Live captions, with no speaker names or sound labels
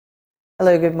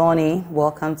Hello, good morning.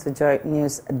 Welcome to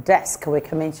JoyNews Desk. We're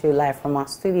coming to you live from our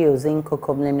studios in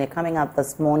Kokomlemne. Coming up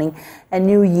this morning, a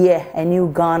new year, a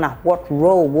new Ghana. What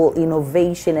role will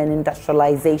innovation and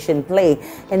industrialization play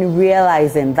in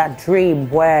realizing that dream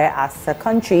where, as a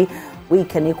country, we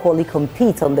can equally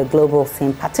compete on the global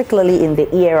scene, particularly in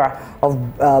the era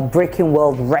of breaking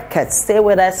world records? Stay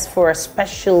with us for a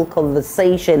special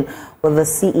conversation with the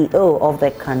CEO of the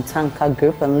Kantanka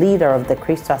Group and leader of the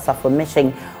Christo Asafo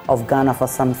Mission of Ghana for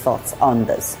some thoughts on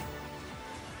this.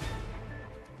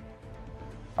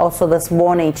 Also this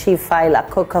morning, Chief Fila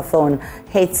Cookathon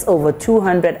hits over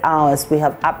 200 hours. We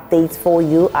have updates for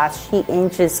you as she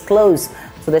inches close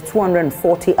to the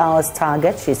 240 hours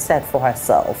target she set for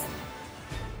herself.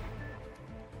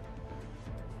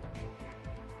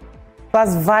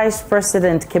 Plus, Vice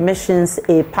President commissions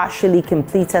a partially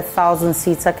completed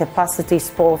 1,000-seater capacity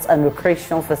sports and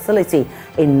recreational facility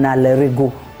in Nalerigu.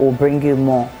 We'll bring you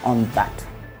more on that.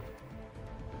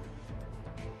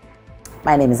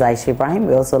 My name is Aisha Ibrahim.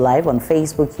 We're also live on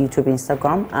Facebook, YouTube,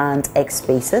 Instagram, and X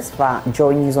Spaces via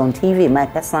JoyNews on TV. My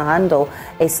personal handle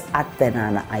is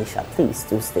 @Benana Aisha. Please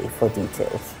do stay for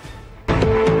details.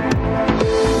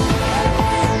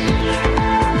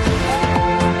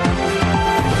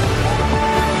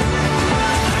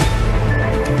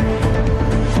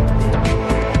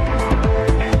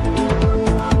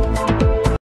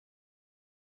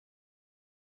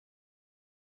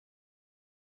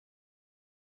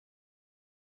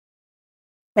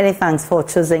 Many thanks for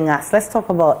choosing us. Let's talk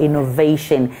about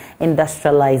innovation,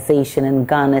 industrialization, and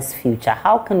Ghana's future.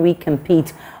 How can we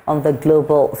compete on the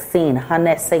global scene,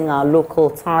 harnessing our local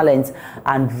talents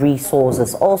and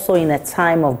resources? Also, in a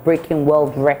time of breaking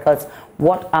world records,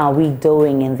 what are we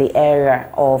doing in the area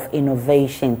of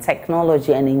innovation,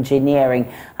 technology, and engineering?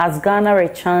 Has Ghana a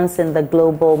chance in the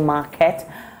global market?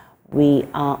 We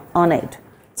are honored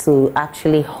to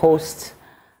actually host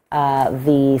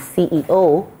the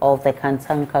CEO of the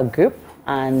Kantanka Group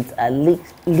and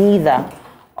leader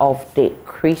of the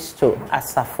Christo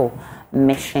Asafo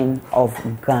Mission of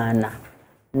Ghana,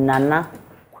 Nana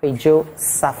Kwejo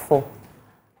Safo.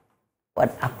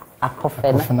 What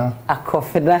Akofena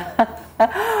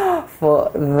for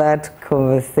that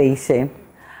conversation.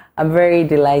 I'm very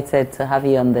delighted to have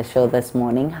you on the show this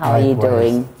morning. How are you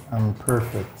doing? I'm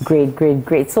perfect.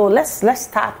 Great. So let's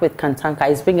start with Kantanka.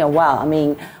 It's been a while. I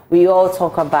mean, we all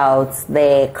talk about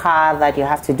the car that you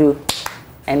have to do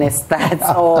and it starts,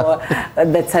 or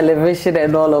the television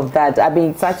and all of that. I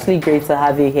mean, it's actually great to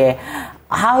have you here.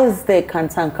 How is the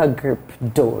Kantanka Group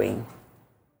doing?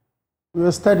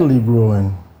 We're steadily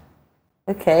growing.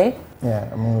 Okay. Yeah,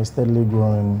 I mean, we're steadily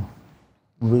growing.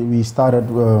 We started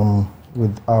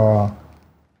with our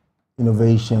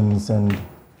innovations and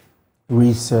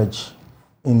research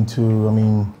into, I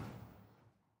mean,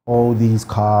 all these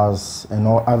cars and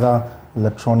all other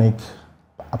electronic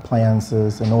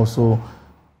appliances, and also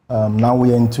now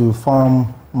we're into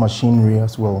farm machinery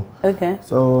as well. Okay.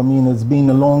 So, I mean, it's been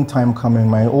a long time coming.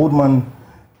 My old man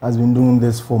has been doing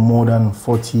this for more than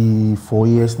 44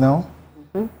 years now.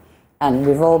 Mm-hmm. And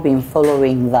we've all been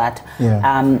following that.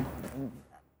 Yeah.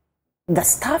 The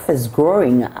staff is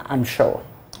growing, I'm sure.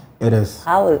 It is.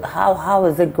 How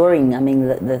is it growing? I mean,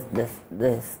 the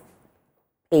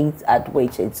pace at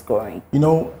which it's growing. You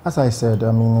know, as I said,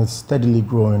 I mean, it's steadily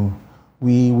growing.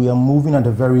 We are moving at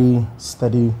a very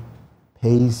steady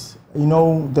pace. You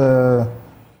know,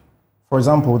 for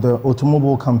example, the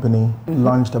automobile company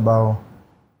launched about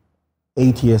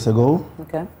 8 years ago.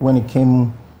 Okay. When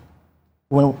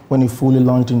it fully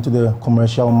launched into the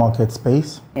commercial market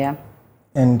space. Yeah.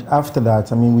 And after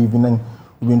that, I mean, we've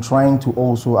been trying to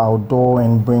also outdoor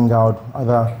and bring out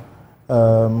other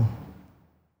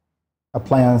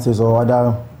appliances or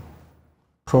other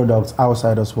products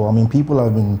outside as well. I mean, people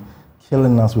have been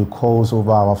killing us with calls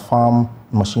over our farm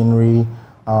machinery,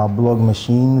 our blog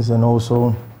machines, and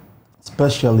also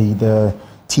especially the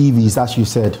TVs, as you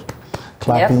said,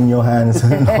 clapping your hands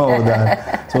and all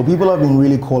that. So people have been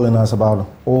really calling us about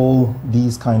all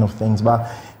these kind of things. But,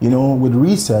 you know, with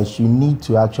research, you need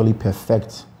to actually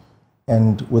perfect.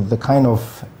 And with the kind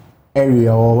of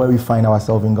area or where we find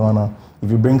ourselves in Ghana, if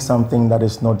you bring something that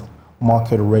is not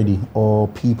market ready or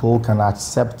people can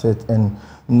accept it and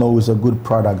know it's a good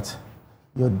product,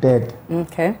 you're dead.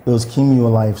 Okay. They'll skim you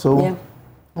alive. So,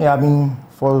 yeah, I mean,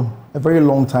 for a very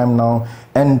long time now.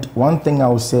 And one thing I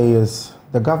would say is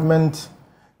the government,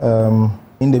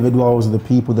 individuals, the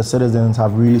people, the citizens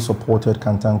have really supported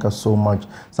Kantanka so much.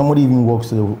 Somebody even walks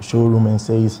to the showroom and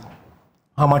says,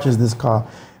 how much is this car?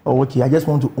 Oh, okay, I just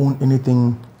want to own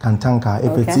anything Kantanka.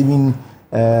 If it's even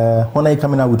when are you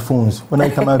coming out with phones? When are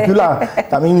you coming out? People are,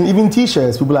 I mean, even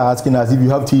T-shirts, people are asking us if you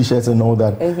have T-shirts and all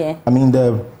that. Okay. I mean,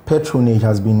 the patronage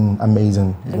has been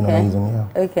amazing. It's been amazing, yeah.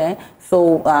 Okay.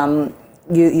 So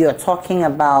you're talking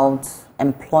about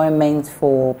employment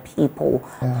for people.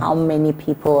 Yeah. How many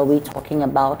people are we talking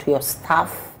about? Your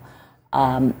staff?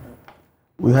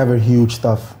 We have a huge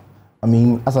staff. I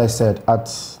mean, as I said, at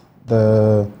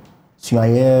the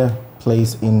Suaye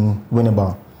place in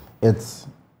Winneba, it's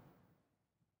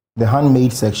the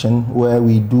handmade section where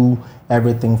we do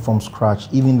everything from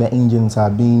scratch. Even the engines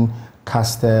are being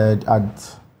casted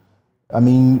I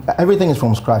mean, everything is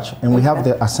from scratch. And we have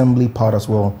the assembly part as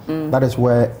well. That is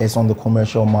where it's on the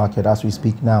commercial market as we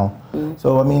speak now.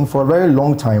 So, I mean, for a very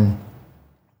long time,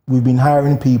 we've been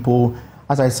hiring people.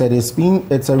 As I said,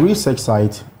 it's a research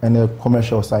site and a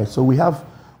commercial site. So we have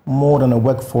more than a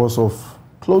workforce of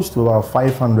close to about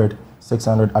 500,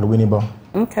 600 at Winneba.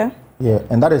 Okay. Yeah,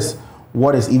 and that is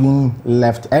what is even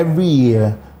left. Every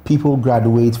year, people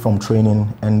graduate from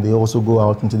training and they also go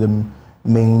out into the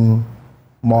main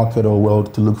market or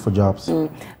world to look for jobs.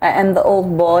 And the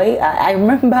old boy, I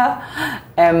remember,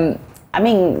 I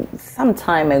mean, some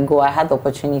time ago, I had the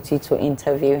opportunity to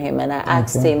interview him and I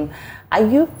asked him, are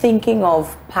you thinking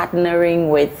of partnering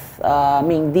with, I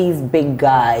mean, these big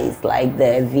guys like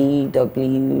the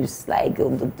VWs, like,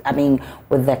 I mean,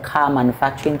 with the car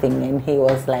manufacturing thing? And he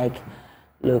was like,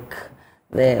 look,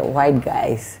 the white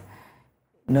guys,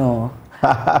 no.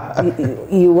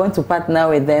 You want to partner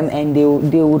with them and they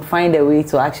would find a way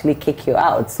to actually kick you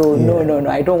out. So no,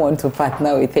 I don't want to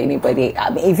partner with anybody. I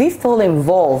mean, is he still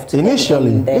involved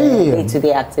initially in the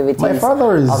day-to-day activities My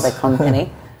father is, of the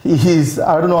company? He's,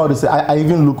 I don't know how to say, I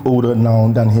even look older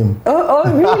now than him. Oh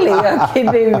really? You're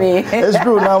kidding me. It's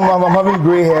true. Now I'm having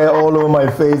gray hair all over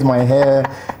my face, my hair.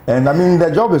 And I mean,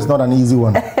 the job is not an easy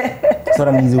one. It's not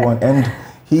an easy one. And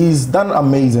he's done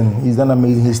amazing.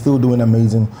 He's still doing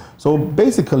amazing. So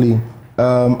basically,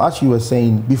 as you were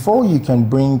saying, before you can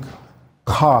bring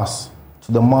cars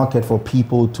to the market for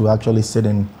people to actually sit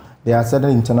in, there are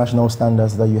certain international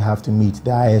standards that you have to meet,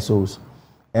 the ISOs.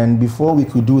 And before we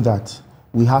could do that,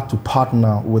 we had to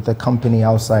partner with a company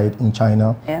outside in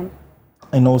China,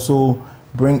 and also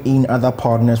bring in other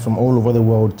partners from all over the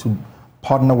world to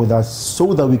partner with us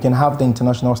so that we can have the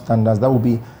international standards that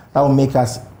will make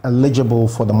us eligible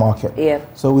for the market.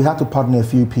 So we had to partner a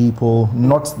few people,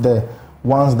 not the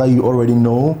ones that you already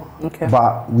know,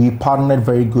 but we partnered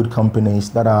very good companies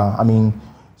that are, I mean,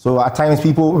 so at times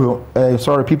people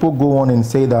go on and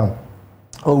say that,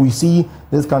 oh, we see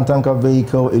this Kantanka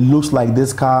vehicle, it looks like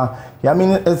this car. Yeah, I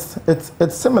mean,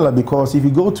 it's similar because if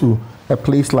you go to a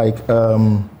place like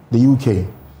the UK,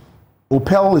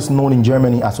 Opel is known in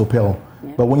Germany as Opel.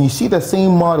 But when you see the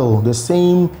same model, the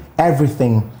same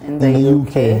everything in the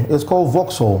UK, it's called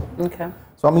Vauxhall.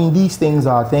 So, I mean, these things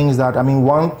are things that, I mean,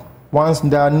 once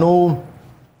there are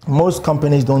most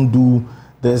companies don't do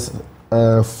this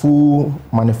full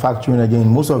manufacturing again.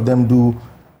 Most of them do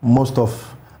most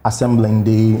of assembling.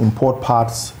 They import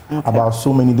parts, about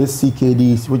so many, this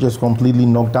CKD, which is completely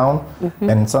knocked down,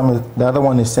 and the other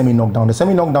one is semi-knocked down. The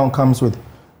semi-knocked down comes with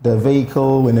the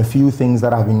vehicle and a few things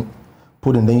that have been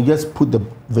put in. Then you just put the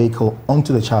vehicle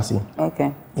onto the chassis.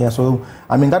 Yeah, so,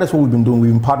 I mean, that is what we've been doing.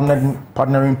 We've been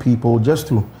partnering people just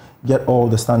to get all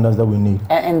the standards that we need.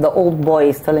 And the old boy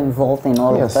is still involved in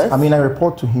all of this? I mean, I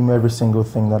report to him every single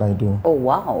thing that I do. Oh,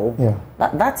 wow. Yeah.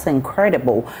 That's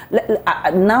incredible.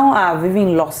 Now I've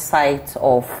even lost sight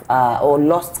of, or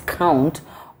lost count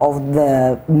of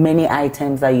the many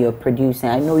items that you're producing.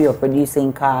 I know you're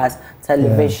producing cars,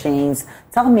 televisions.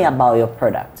 Tell me about your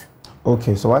product.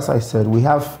 Okay, so as I said, we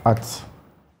have at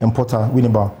Importer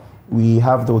Winneba, we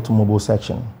have the automobile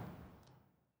section.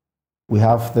 We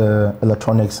have the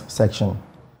electronics section,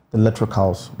 the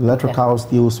electricals. Electricals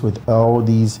deals with all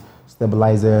these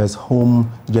stabilizers,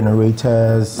 home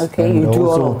generators. Okay, you do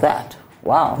all of that.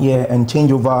 Wow. Yeah, and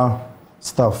changeover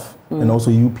stuff, and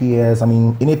also UPS. I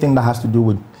mean, anything that has to do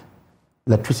with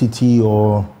electricity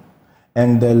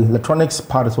and the electronics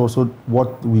part is also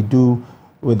what we do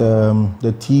with the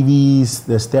TVs,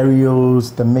 the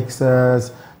stereos, the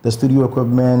mixers, the studio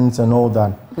equipment and all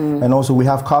that. And also we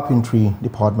have carpentry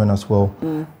department as well.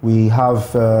 We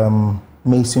have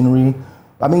masonry.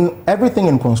 I mean, everything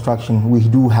in construction, we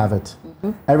do have it.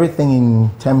 Everything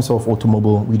in terms of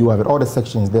automobile, we do have it. All the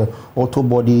sections, the auto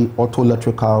body, auto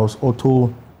electricals,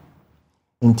 auto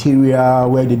interior,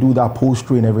 where they do the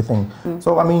upholstery and everything.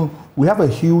 So, I mean, we have a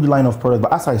huge line of products,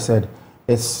 but as I said,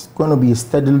 it's going to be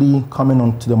steadily coming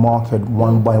onto the market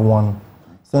one by one.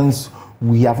 Since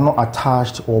we have not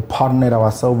attached or partnered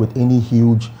ourselves with any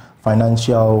huge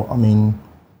financial, I mean,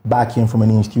 backing from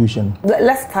any institution.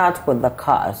 Let's start with the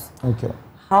cars. Okay.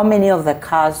 How many of the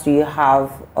cars do you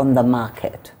have on the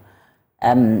market?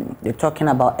 You're talking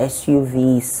about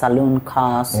SUVs, saloon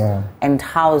cars, and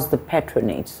how's the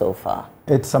patronage so far?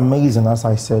 It's amazing, as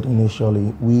I said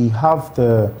initially. We have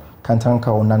the Kantanka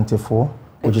Onante 4,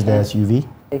 which is the SUV.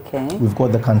 Okay. We've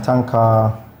got the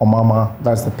Kantanka Omama,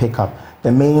 that's the pickup,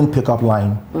 the main pickup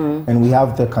line. And we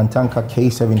have the Kantanka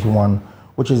K71,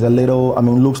 which is a little,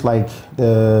 looks like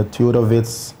the Toyota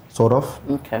Vitz, sort of.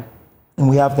 Okay. And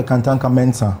we have the Kantanka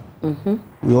Mensa.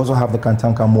 We also have the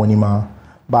Kantanka Monima.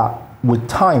 But with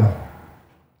time,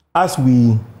 as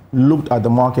we looked at the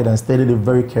market and studied it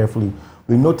very carefully,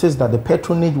 we noticed that the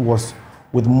patronage was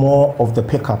with more of the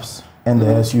pickups and the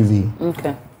SUV.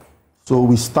 Okay. So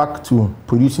we stuck to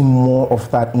producing more of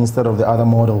that instead of the other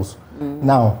models.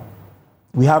 Now,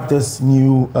 we have this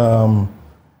new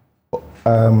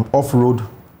off-road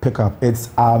pickup. It's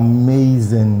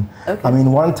amazing. Okay.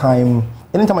 One time,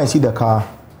 anytime I see the car,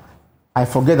 I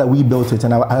forget that we built it,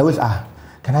 and I always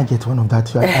can I get one of that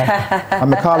too?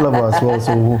 I'm a car lover as well,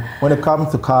 so when it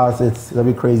comes to cars, it's a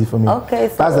bit crazy for me. Okay,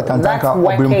 so that's the Kantanka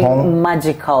working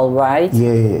magical, right?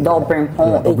 Yeah. The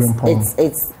Obrimpon.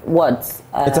 It's what?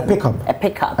 It's a pickup. A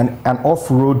pickup. An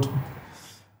off-road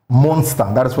monster.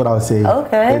 That is what I would say.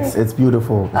 Okay. It's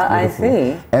beautiful. I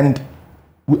see. And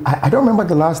I don't remember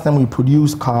the last time we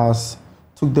produced cars,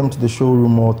 took them to the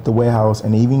showroom or the warehouse,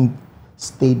 and even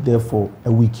stayed there for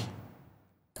a week.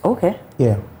 Okay.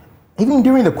 Yeah. Even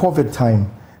during the COVID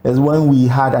time, is when we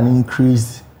had an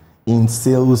increase in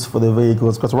sales for the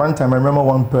vehicles. Because one time, I remember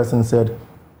one person said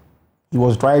he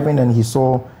was driving and he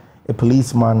saw a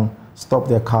policeman stop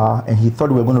their car and he thought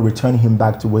we were going to return him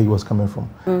back to where he was coming from.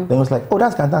 Then he was like, oh,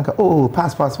 that's Kantanka. Oh,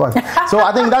 pass. So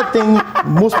I think that thing,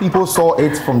 most people saw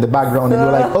it from the background and they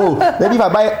were like, oh, maybe if I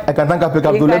buy a Kantanka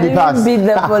pickup, they'll let me pass. Beat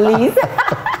the police.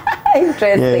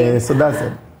 Interesting. Yeah, so that's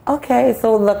it. Okay,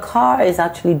 so the car is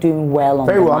actually doing well on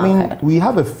the market. We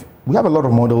have a lot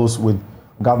of models with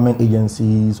government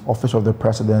agencies, Office of the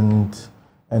President,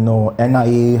 and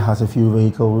NIA has a few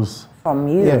vehicles. From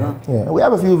you? Yeah. We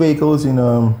have a few vehicles in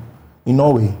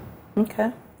Norway.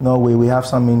 Okay. Norway, we have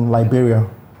some in Liberia,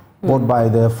 bought by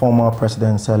the former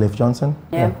President Sirleaf Johnson.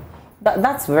 Yeah.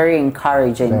 That's very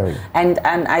encouraging. Very. And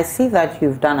I see that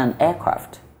you've done an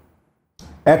aircraft.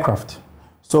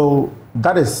 So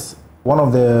that is one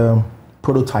of the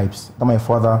prototypes that my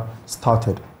father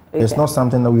started. Okay. It's not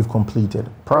something that we've completed.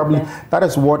 Probably that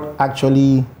is what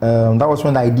actually, that was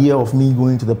when the idea of me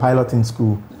going to the piloting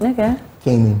school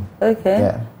came in. Okay.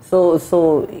 Yeah. So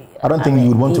I don't think you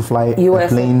would want to fly a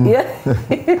plane.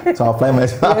 Yeah. So I'll fly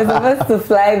myself. You're supposed to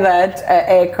fly that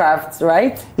aircraft,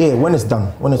 right? Yeah, when it's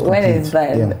done. When it's complete. When it's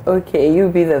done. Yeah. Okay, you'll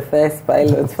be the first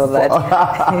pilot for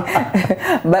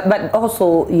that. but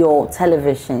also your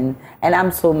television, and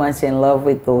I'm so much in love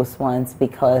with those ones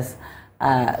because,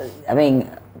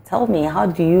 tell me, how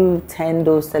do you turn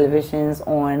those televisions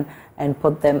on and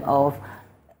put them off?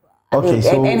 Okay,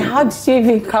 and how did you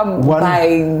even come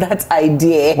by that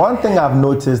idea? One thing I've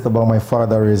noticed about my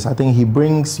father is I think he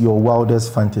brings your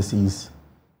wildest fantasies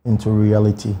into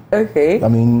reality. Okay.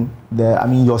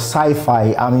 Your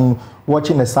sci-fi.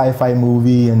 Watching a sci-fi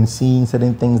movie and seeing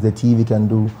certain things the TV can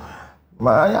do.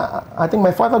 I think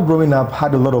my father growing up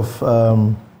had a lot of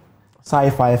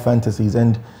sci-fi fantasies,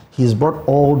 and he's brought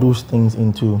all those things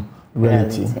into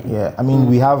reality. Yeah.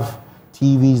 We have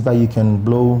TVs that you can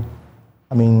blow.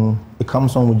 It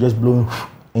comes on with just blowing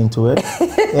into it.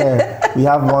 Yeah, we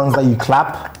have ones that you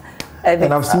clap.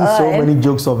 And I've seen so many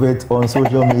jokes of it on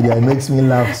social media. It makes me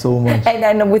laugh so much.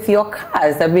 And with your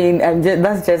cars,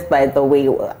 that's just by the way.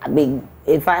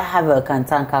 If I have a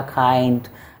Kantanka car and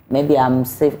maybe I'm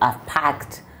safe, I've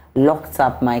packed, locked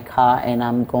up my car, and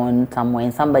I'm going somewhere,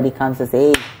 and somebody comes and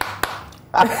says,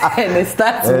 hey, and it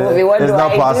starts moving. What do I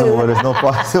do? It's not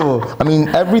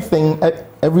possible. Everything,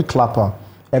 every clapper,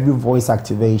 every voice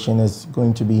activation is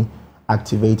going to be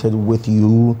activated with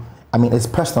you. It's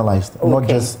personalized, not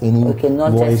just any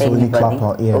voice or any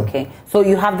clapper. Yeah. Okay, so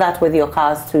you have that with your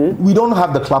cars too? We don't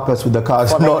have the clappers with the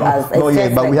cars, not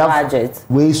yet, but we have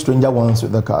way stranger ones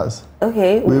with the cars.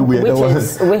 Okay, way weirder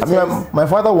ones. My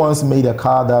father once made a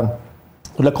car that,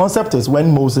 the concept is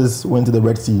when Moses went to the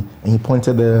Red Sea and he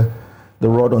pointed the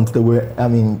rod onto the way.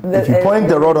 If you point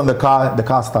the rod on the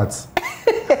car starts.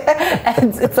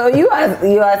 And so you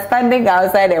are standing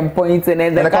outside and pointing,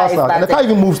 and the car starts. And the car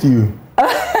even moves to you.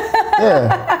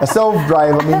 Yeah, a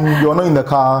self-drive. You're not in the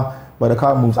car, but the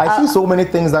car moves. I see so many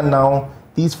things that now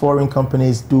these foreign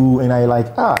companies do, and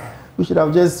we should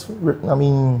have just,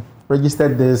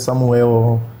 registered this somewhere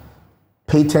or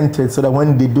patented so that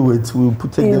when they do it, we'll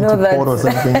take them to court or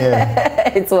something. Yeah.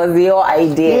 It was your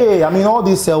idea. Yeah, I mean, all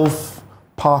these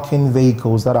self-parking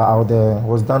vehicles that are out there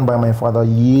was done by my father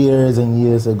years and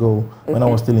years ago when I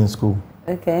was still in school.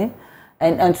 Okay.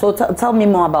 And so tell me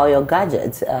more about your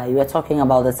gadgets. You were talking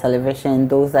about the television,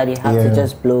 those that you have to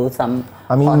just blow some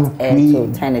hot air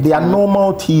to turn it on. They are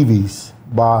normal TVs,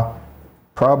 but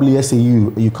probably let's say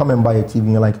you come and buy a TV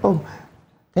and you're like, oh,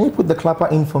 can you put the clapper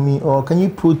in for me? Or can you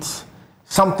put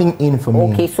something in for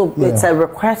me? Okay, so it's a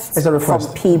request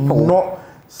from people. Not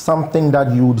something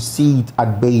that you would see it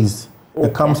at base. Okay.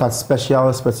 It comes at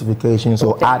special specifications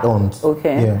or add-ons.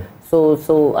 Okay. Yeah.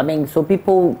 So I mean, so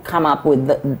people come up with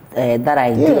that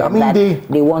idea. Yeah, I mean,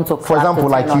 they want to, for example,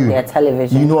 like on their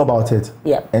television. You know about it.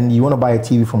 Yeah. And you want to buy a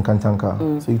TV from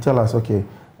Kantanka. So you tell us, okay,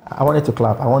 I want it to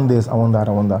clap. I want this. I want that.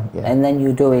 I want that. Yeah. And then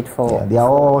you do it for. Yeah, they are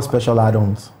all special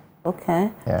add-ons. Okay.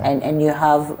 Yeah. And you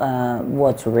have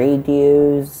what,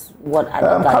 radios? What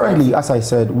other currently, as I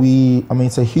said,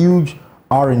 it's a huge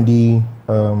R&D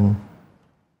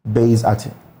base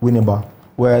at Winneba,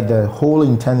 where the whole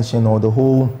intention or the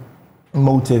whole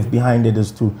motive behind it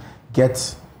is to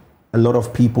get a lot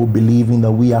of people believing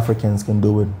that we Africans can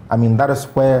do it. I mean, that is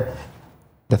where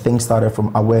the thing started,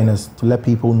 from awareness, to let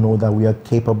people know that we are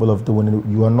capable of doing it.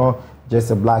 You are not just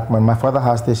a black man. My father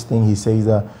has this thing, he says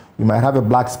that you might have a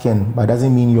black skin, but it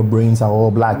doesn't mean your brains are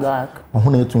all black. I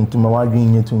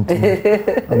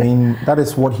mean, that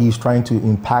is what he's trying to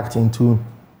impact into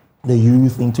the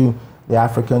youth, into the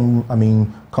African,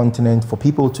 continent, for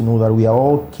people to know that we are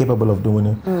all capable of doing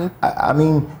it. I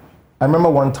remember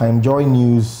one time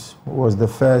JoyNews was the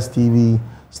first TV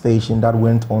station that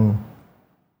went on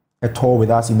a tour with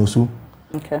us in Osu.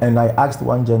 Okay. And I asked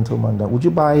one gentleman that, would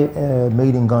you buy a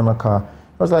made in Ghana car?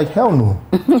 I was like, hell no.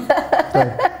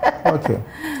 Okay,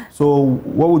 so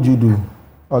what would you do?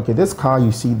 Okay, this car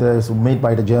you see there is made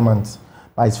by the Germans,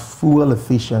 but it's fuel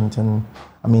efficient, and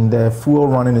the fuel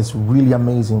running is really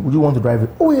amazing. Would you want to drive it?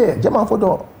 Oh yeah, German for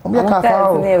the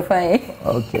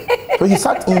Okay, so he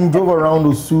sat in, drove around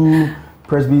Osu,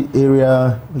 Presby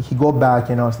area. He got back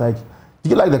and I was like,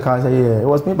 did you like the car? I said, yeah, it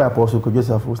was made by Apostle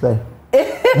Joseph. I was like,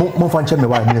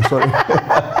 sorry.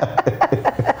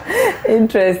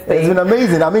 Interesting. It's been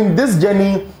amazing. This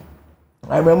journey,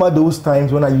 I remember those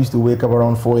times when I used to wake up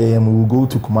around 4 a.m. We would go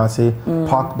to Kumasi,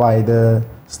 park by the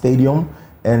stadium,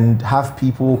 and have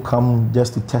people come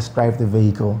just to test drive the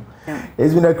vehicle. Yeah.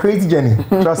 It's been a crazy journey,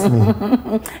 trust me.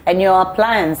 And your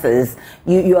appliances,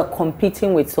 you are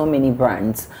competing with so many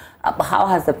brands. How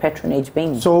has the patronage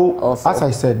been? So, as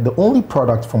I said, the only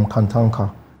product from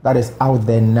Kantanka that is out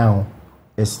there now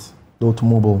is the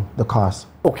automobile, the cars.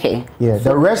 Okay. Yeah,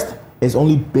 the rest is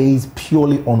only based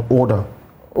purely on order.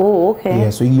 Oh, okay. Yeah,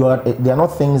 so they are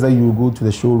not things that you go to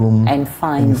the showroom and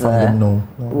find them. No.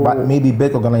 But maybe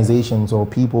big organizations or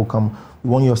people come, we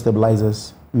want your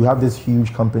stabilizers. We have this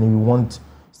huge company. We want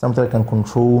something that can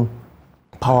control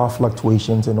power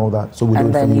fluctuations and all that. So we do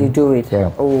it for you. And then you do it.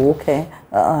 Yeah. Oh, okay.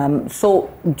 So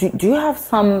do you have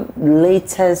some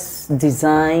latest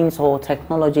designs or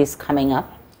technologies coming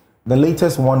up? The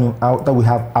latest one that we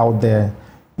have out there,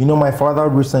 my father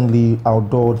recently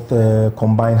outdoored the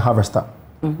combined harvester.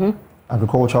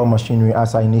 Agricultural machinery,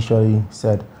 as I initially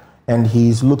said, and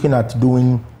he's looking at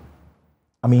doing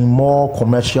more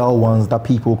commercial ones that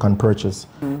people can purchase.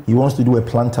 He wants to do a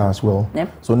planter as well.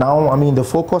 Yep. So now the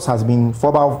focus has been, for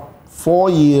about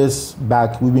 4 years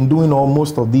back, we've been doing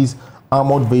most of these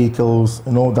armored vehicles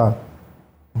and all that.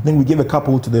 Then we give a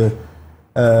couple to the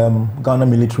Ghana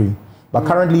military, but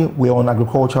currently we're on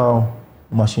agricultural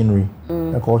machinery,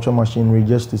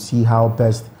 just to see how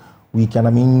best we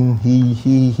can.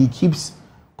 He keeps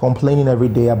complaining every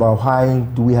day about why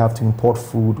do we have to import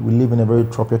food. We live in a very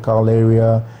tropical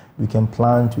area. We can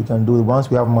plant, we can do it. Once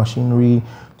we have machinery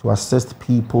to assist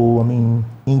people,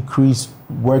 increase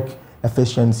work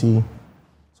efficiency.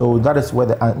 So that is where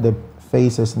the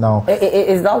phase is now.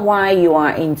 Is that why you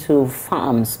are into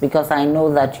farms? Because I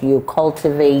know that you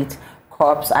cultivate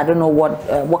crops. I don't know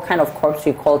what kind of crops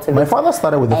you cultivate. My father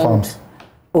started with the farms.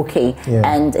 Okay, yeah.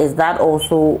 And is that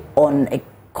also on a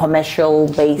commercial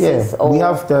basis? Yeah, or? We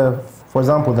have for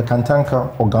example, the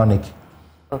Kantanka organic.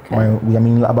 Okay.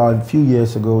 About a few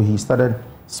years ago, he started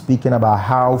speaking about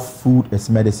how food is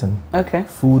medicine. Okay.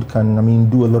 Food can,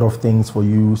 do a lot of things for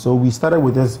you. So we started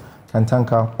with this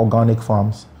Kantanka organic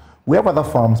farms. We have other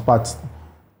farms, but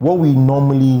what we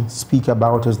normally speak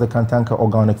about is the Kantanka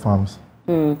organic farms.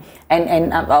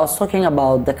 And I was talking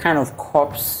about the kind of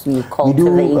crops you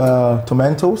cultivate. We do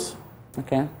tomatoes.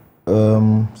 Okay.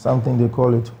 Something they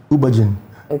call it aubergine.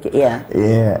 Okay. Yeah.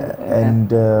 Yeah. And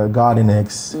garden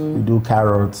eggs. We do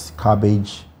carrots,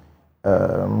 cabbage,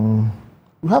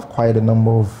 We have quite a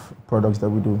number of products that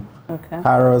we do. Okay.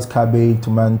 Carrots, cabbage,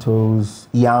 tomatoes,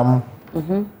 yam,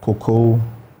 cocoa,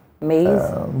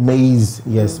 maize,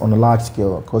 yes, on a large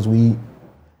scale. Because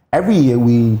every year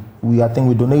I think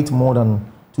we donate more than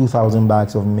 2,000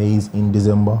 bags of maize in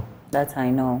December. That I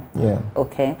know. Yeah.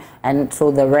 Okay. And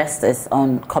so the rest is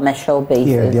on commercial basis.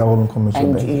 Yeah, they are all on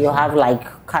commercial basis. And you have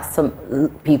like custom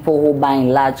people who buy in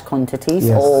large quantities,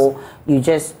 yes. or you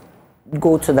just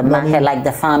go to the market like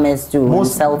the farmers do and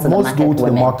sell to the market go to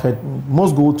women? the market.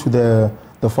 Most go to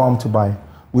the farm to buy.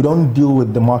 We don't deal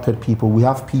with the market people. We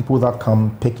have people that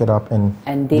come pick it up and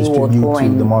they distribute will go to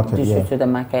the market. Distribute to the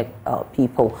market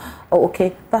people. Oh,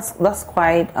 okay. That's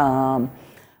quite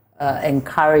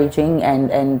encouraging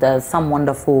and some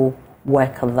wonderful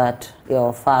work that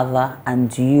your father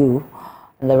and you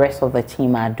and the rest of the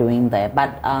team are doing there.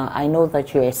 But I know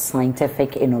that you're a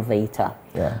scientific innovator.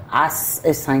 Yeah. As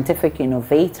a scientific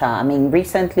innovator, I mean,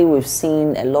 recently we've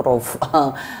seen a lot of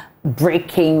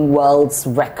breaking world's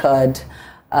record.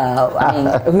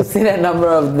 I mean, we've seen a number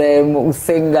of them,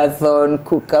 sing-a-thon,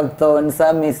 cook-a-thon,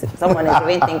 someone is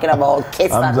even thinking about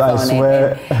kiss-a-thon. I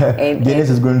swear, Guinness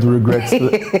is going to regret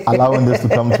allowing this to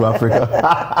come to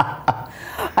Africa.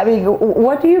 I mean,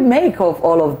 what do you make of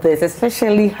all of this,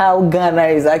 especially how Ghana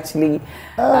is actually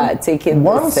taking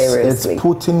this seriously? Once it's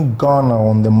putting Ghana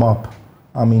on the map,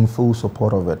 I'm in full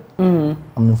support of it. I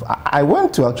mean, I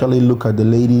went to actually look at the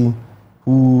lady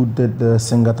who did the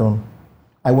sing-a-thon.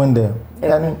 I went there,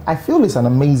 and I feel it's an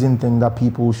amazing thing that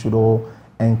people should all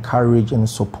encourage and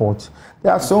support.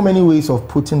 There are so many ways of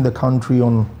putting the country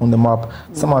on the map.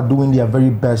 Some are doing their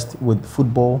very best with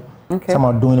football. Okay. Some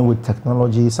are doing it with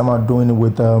technology. Some are doing it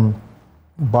with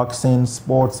boxing,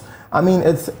 sports. I mean,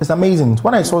 it's amazing.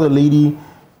 When I saw the lady,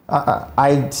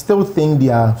 I still think they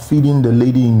are feeding the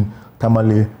lady in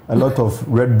Tamale a lot of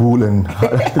Red Bull and...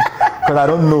 Because I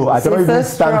don't know. I cannot even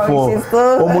stand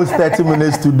for almost 30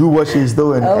 minutes to do what she's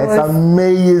doing. It's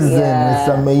amazing. Yeah. It's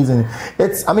amazing.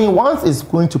 I mean, once it's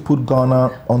going to put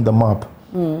Ghana on the map,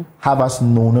 have us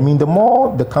known. I mean, the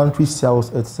more the country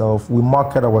sells itself, we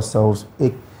market ourselves,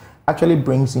 it actually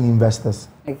brings in investors.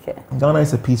 Okay. Ghana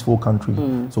is a peaceful country.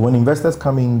 So when investors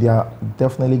come in, they are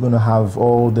definitely going to have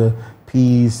all the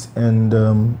peace and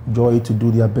joy to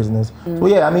do their business. So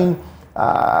yeah, I mean,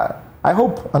 I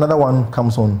hope another one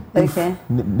comes on. Okay.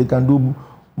 If they can do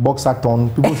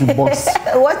box-a-thon, people should box.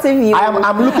 What if you...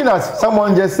 I'm looking at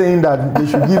someone just saying that they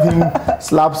should give him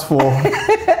slaps for...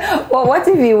 Well, what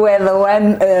if you were the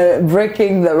one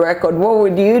breaking the record? What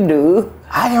would you do?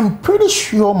 I am pretty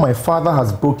sure my father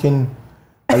has broken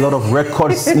a lot of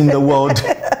records in the world.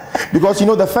 Because, you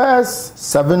know, the first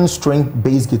 7-string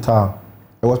bass guitar,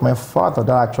 it was my father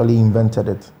that actually invented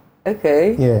it.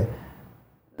 Okay. Yeah.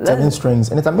 7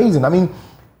 strings, and it's amazing. I mean,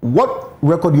 what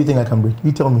record do you think I can break?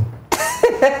 You tell me.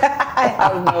 I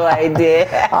have no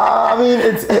idea. I mean,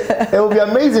 it will be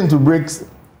amazing to break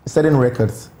certain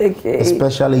records,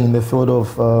 especially in the field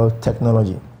of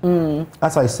technology.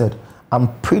 As I said,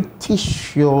 I'm pretty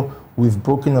sure we've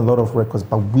broken a lot of records,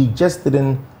 but we just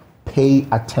didn't pay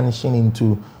attention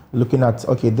into looking at,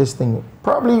 okay, this thing.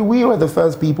 Probably we were the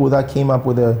first people that came up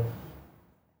with a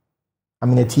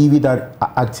TV that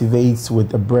activates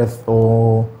with a breath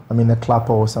or, a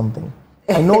clapper or something.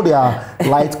 I know there are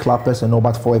light clappers and all,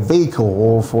 but for a vehicle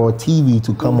or for a TV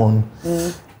to come on,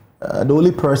 the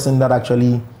only person that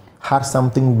actually had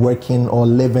something working or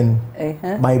living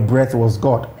by breath was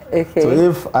God. Okay. So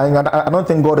if I don't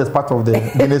think God is part of the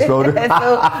Guinness World.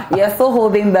 So you're still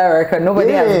holding the record.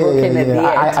 Nobody has broken it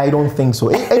yet. I don't think so.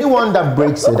 Anyone that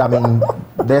breaks it,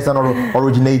 there's an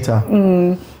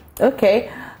originator.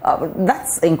 Okay.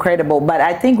 That's incredible, but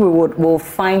I think we'll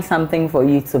find something for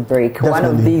you to break Definitely. One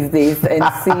of these days and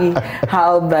see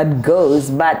how that goes.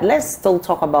 But let's still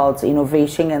talk about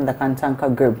innovation in the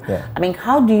Kantanka Group. Yeah.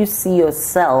 How do you see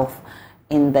yourself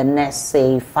in the next,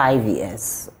 say, 5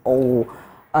 years? Or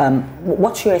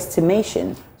what's your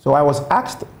estimation? So I was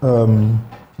asked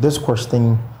this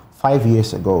question 5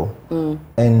 years ago,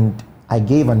 and I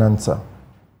gave an answer.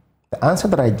 The answer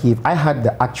that I gave, I had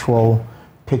the actual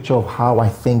picture of how I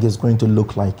think it's going to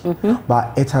look like,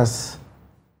 but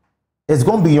it's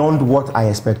gone beyond what I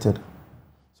expected.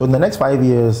 So in the next 5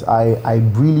 years, I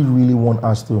really, really want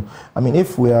us to,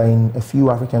 if we are in a few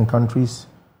African countries,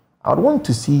 I would want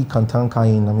to see Kantanka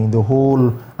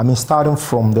in, starting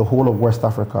from the whole of West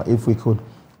Africa, if we could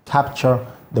capture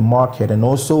the market and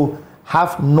also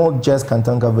have not just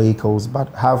Kantanka vehicles, but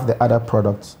have the other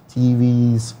products,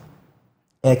 TVs,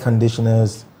 air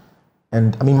conditioners.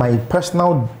 And my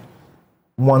personal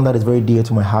one that is very dear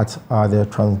to my heart are the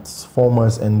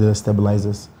transformers and the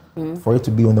stabilizers for it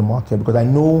to be on the market, because I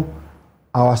know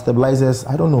our stabilizers,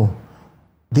 I don't know.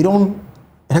 It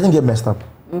doesn't get messed up.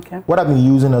 Okay. What I've been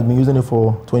using it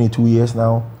for 22 years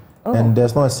now. Oh. And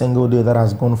there's not a single day that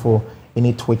has gone for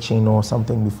any twitching or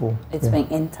something before. It's been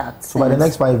intact. So by the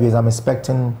next 5 years, I'm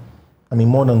expecting,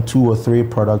 more than 2 or 3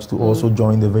 products to also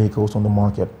join the vehicles on the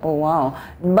market. Oh, wow.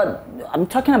 But I'm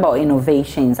talking about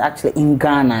innovations actually in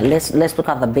Ghana. Let's look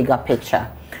at the bigger picture.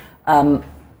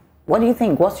 What do you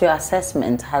think? What's your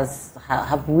assessment?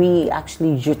 Have we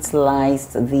actually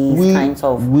utilized these kinds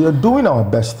of... We are doing our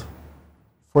best.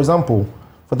 For example,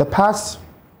 for the past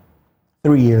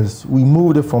 3 years, we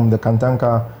moved it from the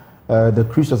Kantanka, the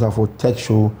Christos for Tech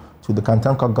Show, to the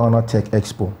Kantanka Ghana Tech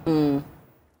Expo.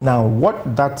 Now,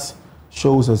 what that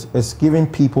shows us is giving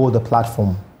people the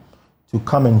platform to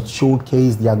come and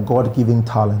showcase their God-given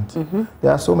talent.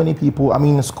 There are so many people,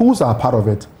 schools are part of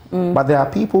it, but there are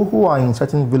people who are in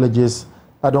certain villages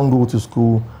that don't go to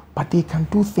school, but they can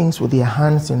do things with their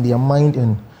hands and their mind,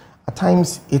 and at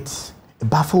times it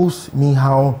baffles me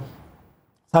how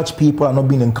such people are not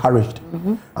being encouraged.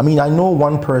 I know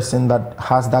one person that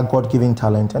has that God-given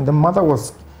talent, and the mother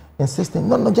was insisting,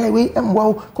 no, Jai,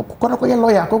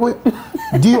 lawyer.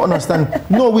 Do you understand?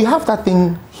 No, we have that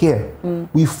thing here.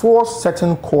 We force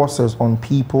certain courses on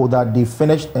people that they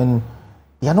finished and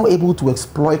they are not able to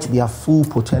exploit their full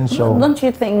potential. Don't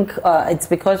you think it's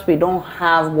because we don't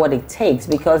have what it takes?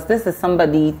 Because this is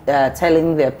somebody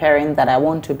telling their parent that I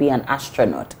want to be an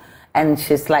astronaut. And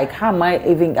she's like, how am I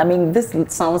even... this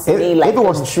sounds to me like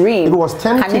a dream. It was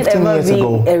 10, 15 years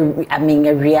ago.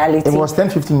 A reality. It was 10,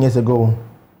 15 years ago.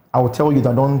 I will tell you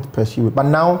that don't pursue it. But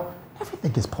now,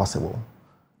 everything is possible.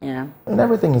 Yeah. And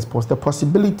everything is possible. The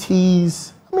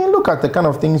possibilities... look at the kind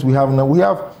of things we have now. We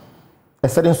have a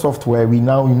certain software, we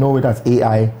know it as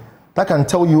AI, that can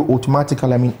tell you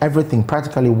automatically, everything,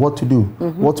 practically what to do,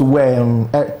 what to wear.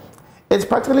 It's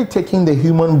practically taking the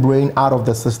human brain out of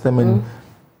the system and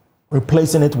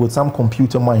replacing it with some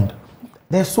computer mind.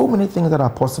 There's so many things that are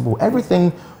possible.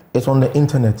 Everything is on the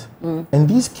internet. And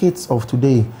these kids of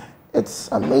today, it's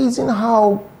amazing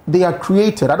how they are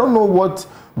created. I don't know what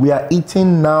we are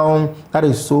eating now that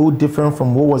is so different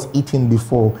from what was eaten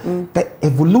before. The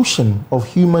evolution of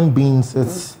human beings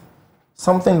is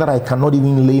something that I cannot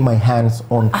even lay my hands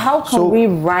on. How can we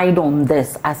ride on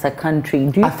this as a country?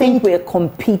 Do you think we're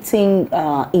competing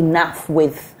enough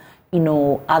with,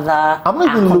 other I'm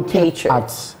not even looking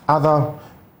at other...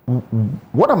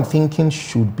 What I'm thinking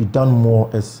should be done more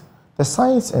is the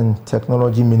Science and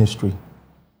Technology Ministry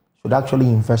should actually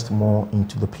invest more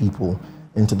into the people,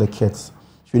 into the kids.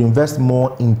 Should invest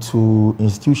more into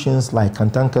institutions like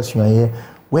Kantanka,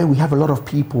 where we have a lot of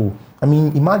people.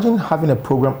 Imagine having a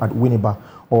program at Winneba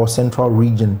or Central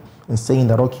Region and saying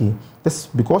that, okay, this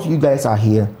because you guys are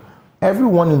here,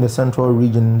 everyone in the Central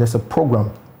Region, there's a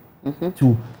program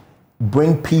to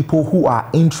bring people who are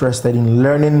interested in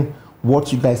learning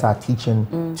what you guys are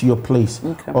teaching to your place.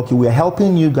 Okay, we are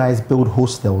helping you guys build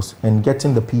hostels and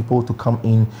getting the people to come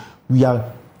in. We are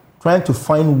trying to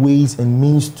find ways and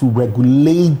means to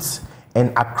regulate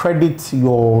and accredit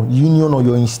your union or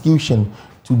your institution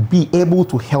to be able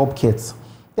to help kids.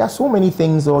 There are so many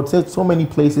things, or so many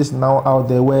places now out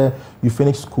there where you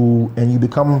finish school and you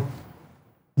become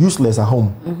useless at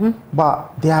home.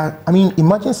 But there are,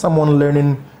 imagine someone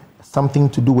learning something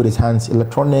to do with his hands,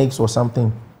 electronics or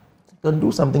something. You can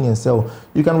do something and sell.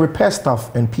 You can repair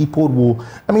stuff and people will,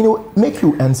 it will make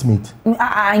you ends meet.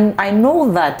 I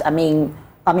know that,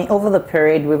 over the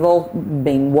period, we've all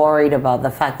been worried about the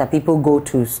fact that people go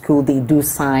to school, they do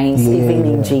science, even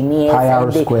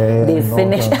engineers, they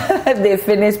finish, they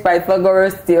finish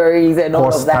Pythagoras theories and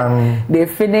all of that. They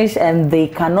finish and they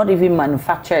cannot even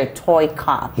manufacture a toy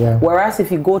car. Whereas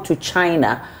if you go to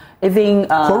China, even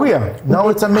Korea, now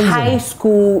it's amazing. High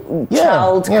school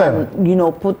child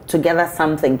can, put together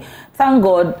something. Thank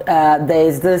God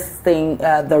there's this thing,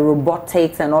 the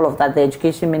robotics and all of that. The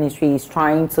education ministry is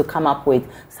trying to come up with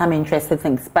some interesting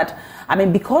things. But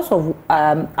because of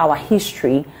our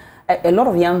history, a lot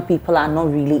of young people are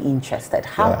not really interested.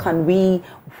 How can we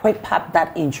whip up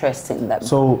that interest in them?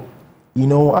 So,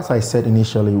 as I said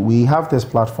initially, we have this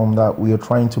platform that we are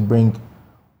trying to bring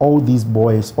all these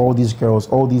boys, all these girls,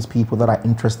 all these people that are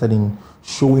interested in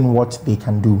showing what they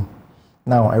can do.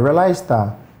 Now, I realized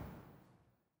that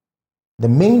the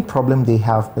main problem they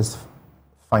have is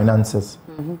finances,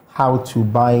 how to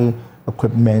buy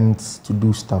equipment to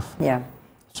do stuff.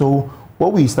 So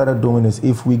what we started doing is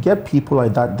if we get people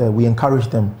like that, we encourage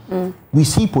them. We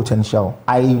see potential.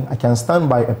 I can stand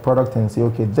by a product and say,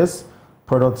 okay, this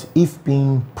product, if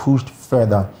being pushed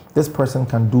further, this person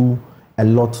can do a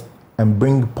lot and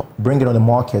bring it on the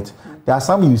market. There are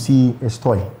some you see it's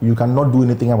toy. You cannot do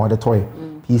anything about the toy.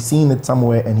 He's seen it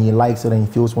somewhere and he likes it and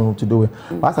he feels wanting to do it.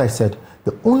 But as I said,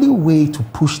 the only way to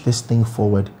push this thing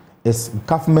forward is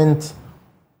government,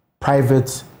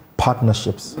 private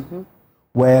partnerships,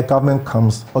 where government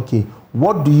comes, okay,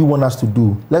 what do you want us to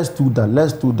do? Let's do that,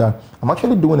 let's do that. I'm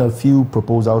actually doing a few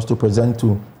proposals to present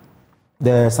to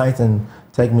the Science and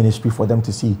Tech Ministry for them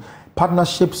to see.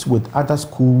 Partnerships with other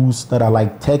schools that are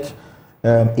like tech,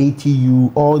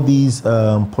 ATU, all these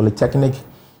polytechnic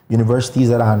universities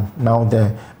that are now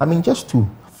there. I mean, just to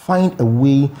find a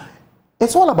way.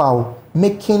 It's all about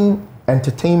making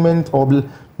entertainment or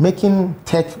making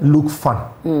tech look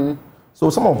fun. So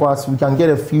some of us, we can get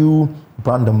a few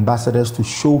brand ambassadors to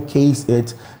showcase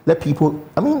it, let people,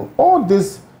 I mean, all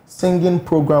these singing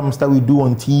programs that we do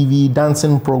on TV,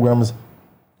 dancing programs,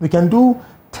 we can do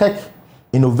tech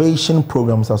innovation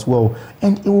programs as well.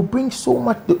 And it will bring so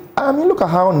much, I mean, look at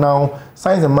how now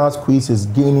Science and Maths quiz is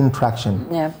gaining traction.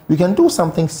 Yeah. We can do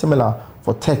something similar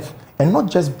for tech and not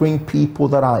just bring people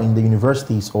that are in the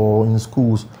universities or in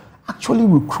schools, actually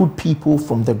recruit people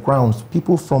from the grounds,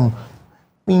 people from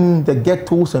in the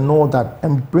ghettos and all that,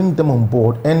 and bring them on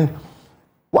board. And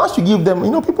once you give them, you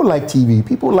know, people like TV,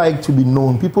 people like to be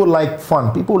known, people like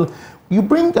fun, you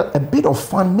bring a bit of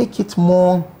fun, make it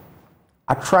more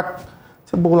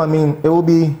attractable. I mean, it will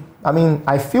be, I mean,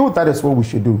 I feel that is what we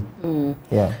should do.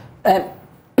 Yeah.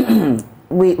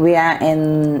 We are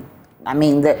in, I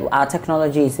mean, our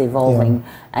technology is evolving,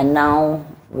 and now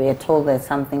we're told there's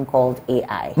something called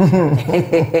AI.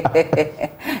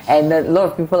 And a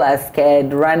lot of people are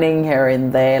scared, running here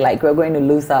and there, like we're going to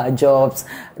lose our jobs.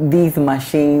 These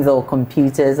machines or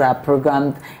computers are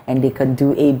programmed and they can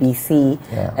do ABC.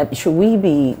 Should we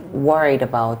be worried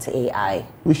about AI?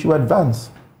 We should advance.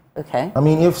 Okay. I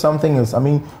mean, if something is, I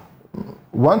mean,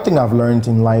 one thing I've learned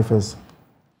in life is,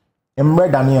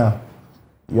 Daniel,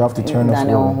 you have to turn us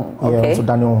well. Okay. Yeah, so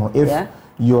Daniel, if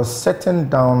you're setting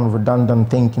down redundant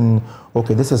thinking,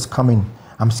 okay, this is coming,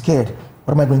 I'm scared,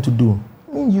 what am I going to do?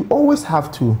 I mean, you always have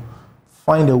to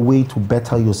find a way to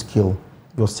better your skill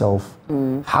yourself.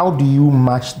 How do you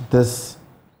match this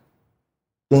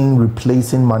thing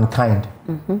replacing mankind?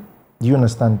 Do you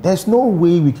understand? There's no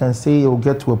way we can say it'll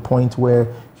get to a point where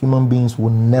human beings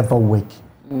will never work.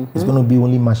 It's going to be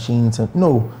only machines. And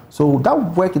no. So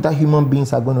that work that human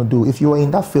beings are going to do, if you are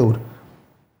in that field,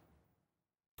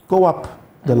 go up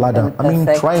the ladder. I mean,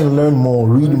 try and learn more,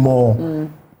 read more,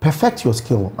 perfect your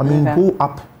skill. I mean, go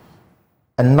up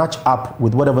and notch up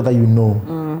with whatever that you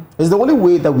know. It's the only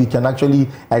way that we can actually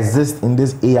exist in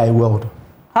this AI world.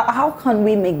 How can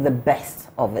we make the best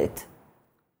of it?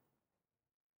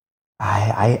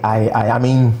 I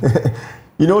mean,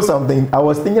 you know something? I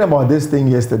was thinking about this thing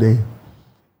yesterday,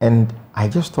 and I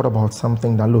just thought about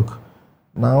something that, look,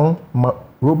 now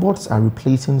robots are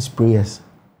replacing sprayers.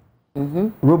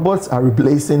 Robots are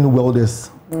replacing welders.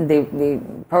 They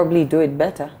probably do it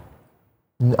better.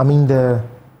 I mean, the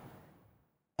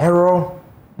error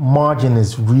margin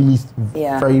is really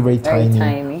very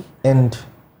tiny. And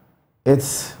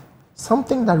it's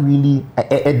something that really,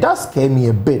 it does scare me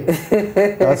a bit.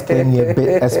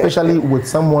 Especially with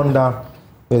someone that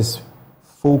is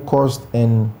focused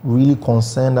and really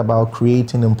concerned about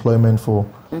creating employment for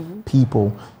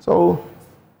people. So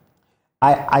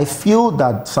I feel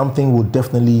that something will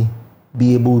definitely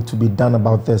be able to be done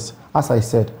about this. As I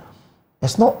said,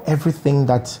 it's not everything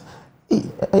that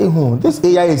this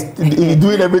AI is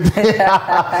doing everything.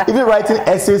 Even writing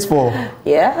essays for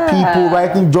people,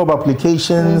 writing job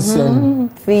applications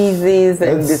and theses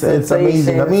and it's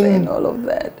amazing. I mean, and all of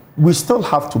that. We still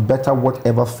have to better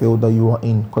whatever field that you are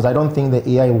in, because I don't think the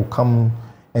AI will come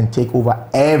and take over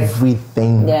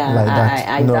everything like that.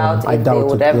 I doubt if they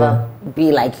would ever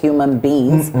be like human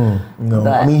beings. No,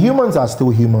 I mean, humans are still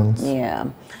humans. Yeah.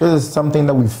 This is something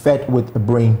that we fed with a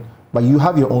brain, but you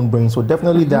have your own brain. So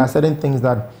definitely there are certain things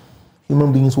that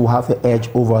human beings will have the edge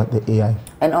over the AI.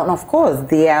 And of course,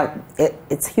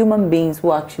 it's human beings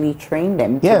who actually train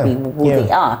them to be who they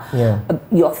are.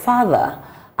 Your father,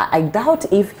 I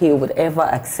doubt if he would ever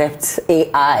accept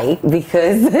AI,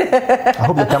 because I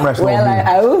hope the camera is not on me.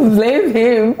 I will blame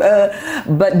him.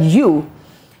 But you,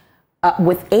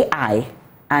 with AI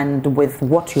and with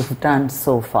what you've done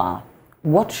so far,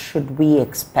 what should we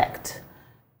expect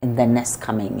in the next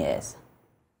coming years?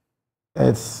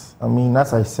 I mean,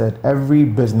 as I said, every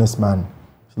businessman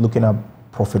is looking at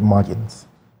profit margins.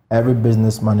 Every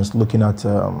businessman is looking at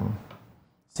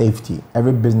safety.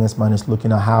 Every businessman is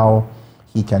looking at how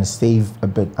he can save a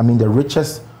bit. I mean, the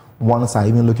richest ones are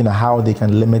even looking at how they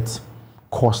can limit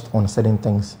cost on certain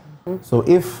things. So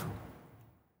if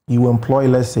you employ,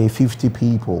 let's say, 50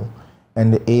 people,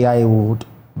 and the AI would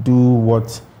do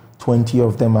what 20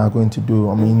 of them are going to do.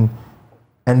 I mean,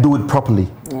 and do it properly.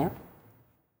 Yeah.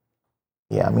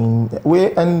 Yeah, I mean,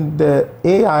 and the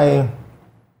AI,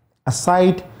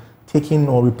 aside taking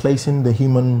or replacing the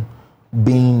human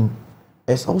being,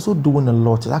 is also doing a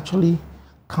lot. It's actually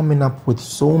coming up with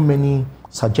so many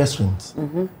suggestions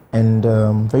and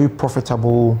very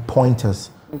profitable pointers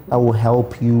that will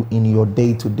help you in your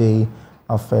day-to-day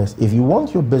affairs. If you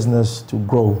want your business to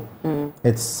grow,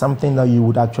 it's something that you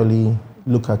would actually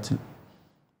look at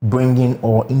bringing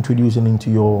or introducing into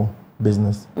your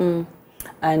business.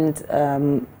 And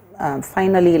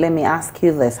finally, let me ask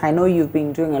you this. I know you've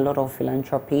been doing a lot of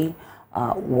philanthropy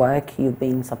work. You've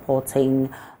been supporting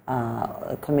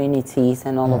communities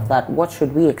and all of that. What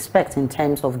should we expect in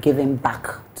terms of giving back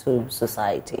to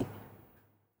society?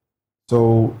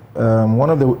 So one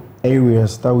of the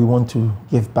areas that we want to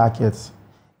give back is,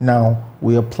 now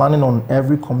we are planning on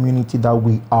every community that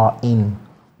we are in.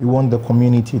 We want the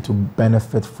community to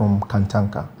benefit from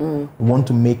Kantanka. We want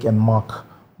to make a mark.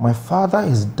 My father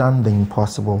has done the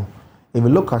impossible. If you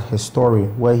look at his story,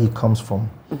 where he comes from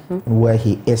and where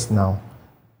he is now,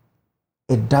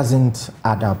 it doesn't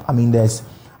add up. I mean,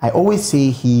 I always say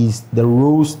he's the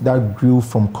rose that grew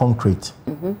from concrete.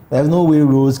 There's no way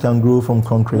rose can grow from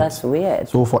concrete. That's weird.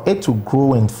 So for it to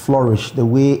grow and flourish the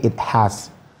way it has,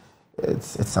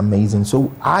 it's amazing.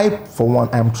 So I, for one,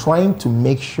 I'm trying to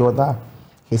make sure that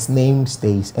his name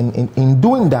stays. And in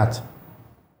doing that,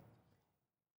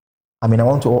 I mean, I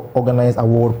want to organize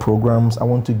award programs. I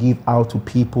want to give out to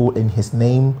people in his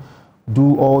name,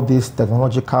 do all these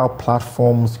technological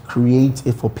platforms, create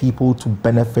it for people to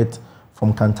benefit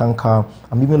from Kantanka.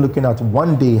 I'm even looking at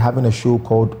one day having a show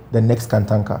called The Next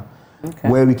Kantanka,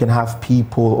 where we can have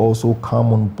people also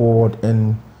come on board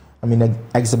and, I mean,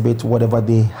 exhibit whatever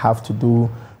they have to do.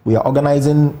 We are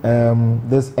organizing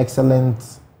this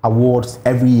excellent awards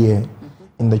every year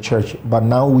in the church, but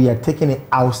now we are taking it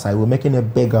outside. We're making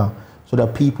it bigger so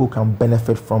that people can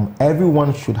benefit from.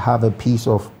 Everyone should have a piece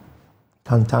of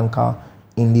Kantanka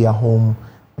in their home,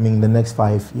 I mean, in the next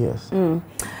 5 years.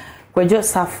 Kwejo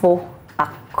Safo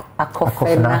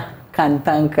Akofena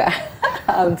Kantanka.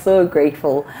 I'm so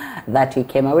grateful that you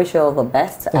came. I wish you all the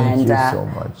best. Thank you so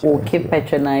much. We'll keep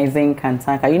patronizing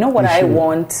Kantanka. You know what I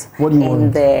want? What do you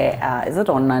want? Is it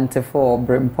on 94 or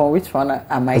Brimpo? Which one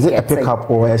am I getting? Is it a pickup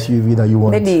or SUV that you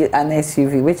want? Maybe an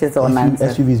SUV, which is on 94.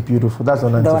 SUV is beautiful. That's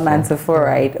on 94. The 94,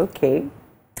 right? Okay.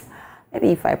 Maybe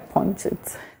if I punch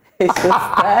it, it should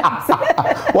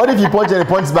start. What if you punch and it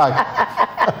points back?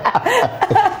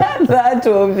 That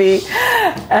will be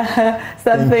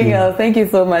something else. Thank you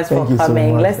so much for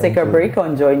coming. Let's take a break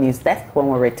on JoyNews Desk. When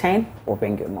we return, we'll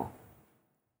bring you more.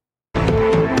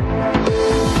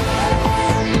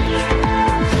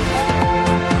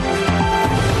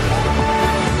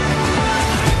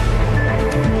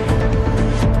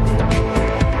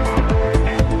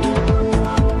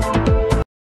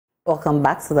 Welcome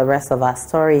back to the rest of our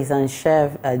stories. And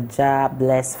Chef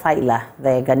Bless Faila,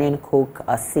 the Ghanaian cook,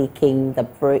 seeking to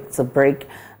break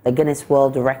the Guinness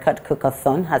World Record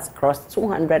Cookathon, has crossed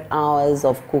 200 hours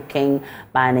of cooking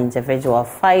by an individual.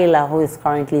 Faila, who is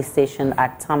currently stationed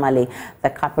at Tamale, the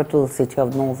capital city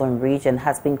of Northern Region,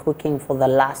 has been cooking for the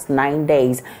last 9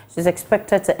 days. She's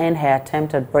expected to end her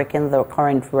attempt at breaking the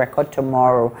current record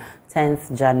tomorrow,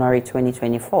 10th January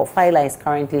 2024. Faila is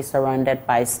currently surrounded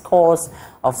by scores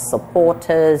of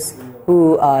supporters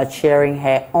who are cheering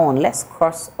her on. Let's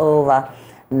cross over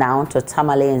now to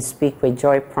Tamale and speak with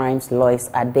Joy Prime's Lois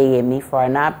Adeyemi for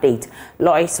an update.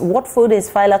 Lois, what food is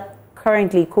Faila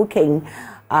currently cooking,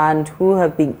 and who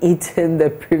have been eating the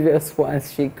previous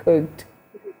ones she cooked?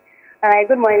 All right,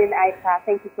 good morning, Aisha.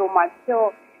 Thank you so much.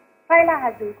 So, Faila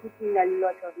has been cooking a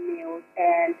lot of meals,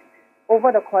 and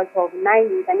over the course of 9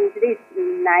 days, I mean, today is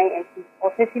 9, and she's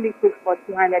officially cooked for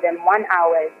 201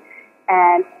 hours,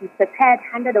 and she's prepared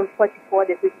 144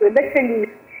 dishes. So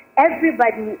literally,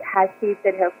 everybody has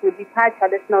tasted her food. We've had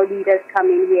traditional leaders come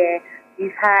in here.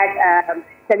 We've had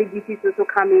celebrities also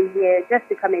come in here just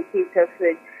to come and taste her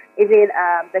food. Even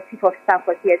the chief of staff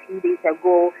was here a few days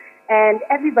ago, and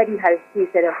everybody has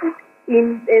tasted her food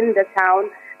in the town.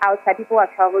 Outside, people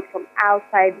have traveled from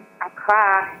outside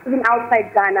Accra, even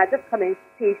outside Ghana, just come and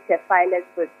taste Chef Faila's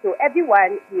food. So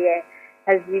everyone here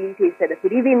has really tasted the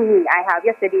food. Even me, I have.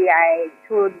 Yesterday, I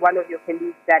told one of your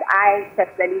colleagues that I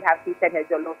personally have tasted her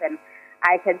jollof, and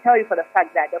I can tell you for the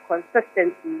fact that the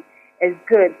consistency is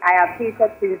good. I have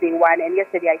tasted since day one, and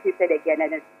yesterday I tasted again,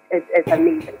 and it's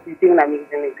amazing. It's doing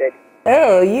amazingly good.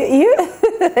 Oh, you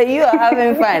you are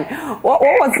having fun. What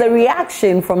was the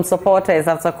reaction from supporters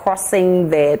after crossing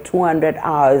the 200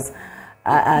 hours?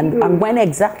 And when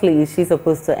exactly is she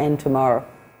supposed to end tomorrow?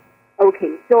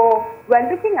 Okay, so we're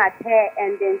looking at her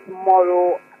ending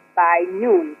tomorrow by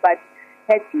noon, but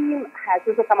her team has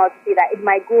also come out to say that it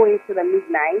might go into the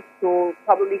midnight, so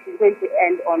probably she's going to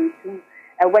end on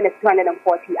when it's 240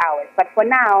 hours. But for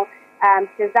now,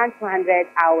 she's done 200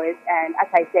 hours, and as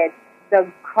I said,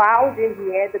 the crowd in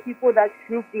here, the people that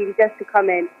trooped in just to come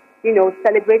and,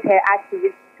 celebrate her as she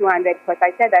reached 200, because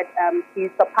I said that she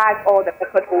surpassed all the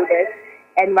record holders,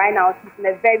 and right now she's in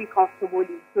a very comfortable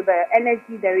league. So the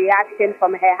energy, the reaction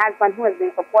from her husband, who has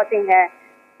been supporting her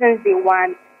since day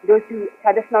one, those two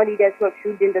traditional leaders who have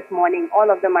trooped in this morning,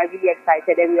 all of them are really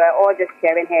excited, and we are all just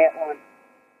cheering her on.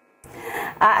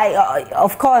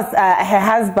 Of course, her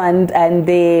husband and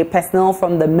the personnel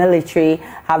from the military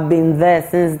have been there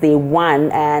since day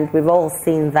one, and we've all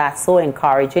seen that. So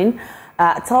encouraging.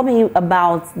 Tell me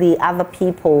about the other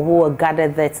people who were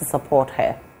gathered there to support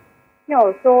her.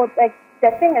 No, so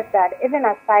the thing is that even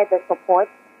aside the support,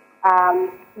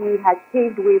 he has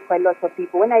paved way for a lot of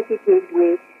people. When I say paved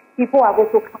way, people have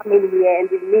also come in here and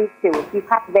they've made sales. We've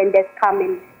had vendors come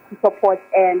in to support,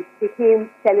 and they came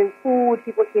selling food,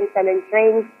 people came selling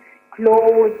drinks,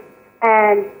 clothes,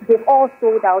 and they've all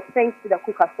sold out thanks to the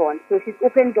cookathon. So she's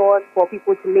opened doors for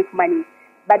people to make money,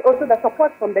 but also the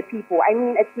support from the people. I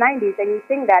mean, it's 9 days, and you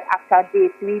think that after day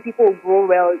 3, people will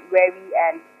grow weary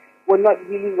and will not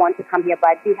really want to come here,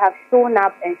 but they have shown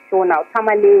up and shown out.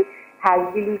 Tamale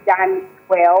has really done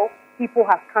well. People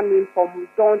have come in from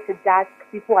dawn to dusk.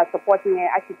 People are supporting her.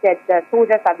 As she said, the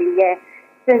soldiers have been here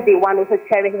since day one, also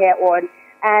cheering her on.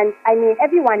 And I mean,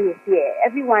 everyone is here.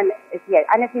 Everyone is here.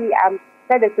 Honestly,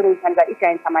 said this to me, but if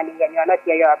you're in Tamale and you're not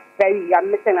here, you're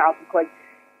missing out, because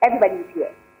everybody is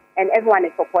here and everyone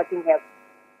is supporting her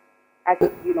as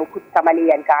put Tamale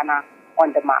and Ghana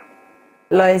on the map.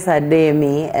 Lois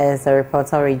Ademi is a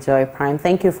reporter with Joy Prime.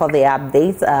 Thank you for the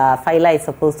updates. Faila is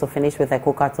supposed to finish with a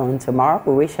cookathon tomorrow.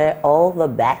 We wish her all the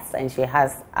best, and she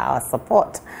has our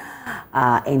support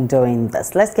in doing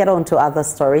this. Let's get on to other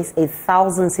stories. A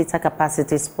 1,000-seater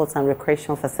capacity sports and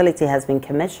recreational facility has been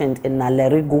commissioned in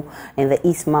Nalerigu in the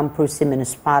East Mamprusi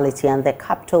municipality and the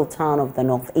capital town of the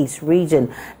Northeast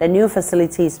region. The new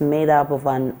facility is made up of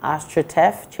an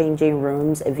astroturf, changing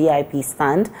rooms, a VIP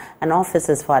stand, and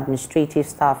offices for administrative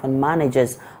staff and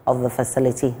managers of the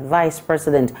facility. Vice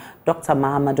President Dr.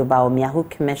 Mahamudu Bawumia, who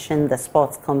commissioned the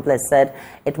sports complex, said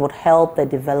it would help the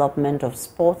development of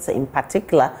sports, in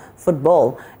particular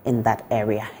football, in that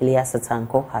area. Elias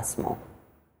Kantanka has more.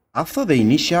 After the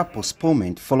initial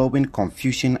postponement following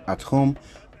confusion at home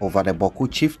over the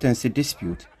Boku chieftaincy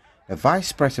dispute, the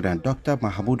Vice President Dr.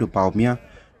 Mahamudu Bawumia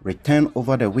returned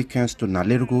over the weekends to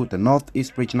Nalerigu, the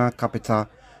Northeast regional capital,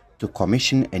 to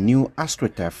commission a new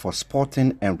astroturf for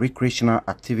sporting and recreational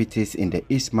activities in the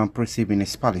East Mamprusi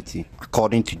municipality.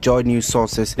 According to JoyNews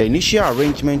sources, the initial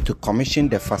arrangement to commission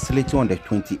the facility on the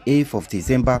 28th of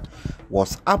December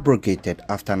was abrogated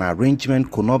after an arrangement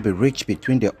could not be reached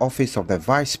between the office of the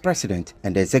Vice President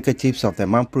and the executives of the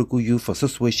Mamprugu Youth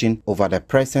Association over the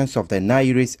presence of the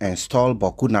Nairis and stall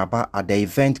Bokunaba at the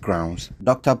event grounds.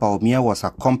 Dr. Bawumia was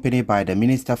accompanied by the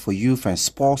Minister for Youth and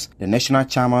Sports, the National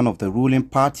Chairman of the ruling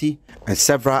party, and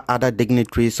several other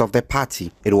dignitaries of the party.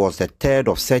 It was the third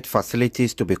of such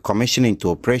facilities to be commissioned into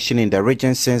operation in the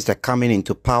region since the coming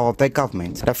into power of the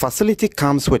government. The facility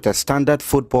comes with a standard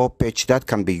football pitch that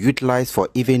can be utilized for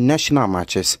even national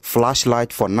matches,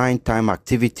 flashlight for nighttime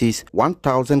activities,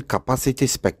 1,000 capacity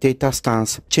spectator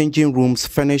stands, changing rooms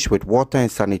furnished with water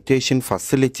and sanitation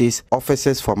facilities,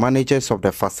 offices for managers of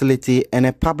the facility, and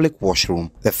a public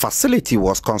washroom. The facility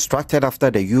was constructed after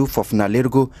the youth of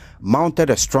Nalerigu mounted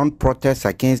a strong protest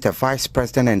against the Vice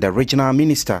President and the regional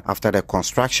minister after the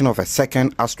construction of a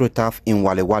second astroturf in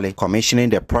Walewale.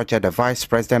 Commissioning the project, the Vice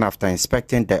President, after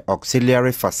inspecting the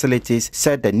auxiliary facilities,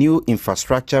 said the new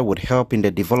infrastructure would help in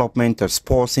the development of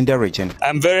sports in the region.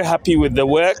 I'm very happy with the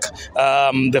work.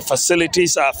 The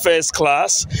facilities are first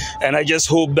class, and I just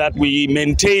hope that we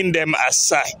maintain them as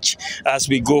such as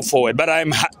we go forward. But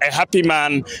I'm a happy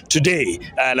man today,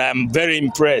 and I'm very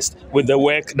impressed with the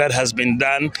work that has been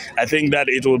done. I think that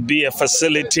it will be a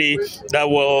facility that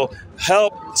will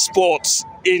help sports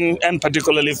and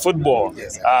particularly football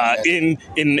in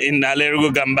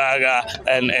Nalerigu, Gambaga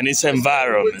and its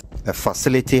environment. The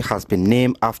facility has been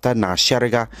named after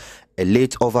Nasheriga, a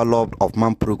late overlord of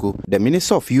Mampurugu. The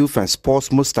Minister of Youth and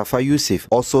Sports, Mustafa Yusuf,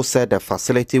 also said the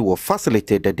facility will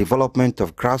facilitate the development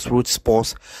of grassroots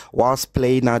sports whilst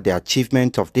playing out the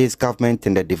achievement of this government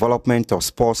in the development of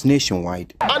sports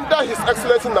nationwide. Under His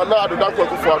Excellency Nana Addo Dankwa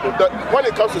Akufo-Addo, when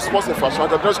it comes to sports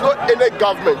infrastructure, there's no any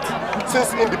government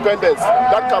since independence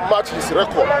that can match his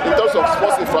record in terms of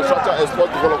sports infrastructure and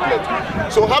sports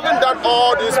development. So having done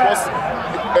all these sports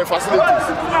facilities,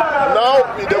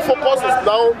 now the focus is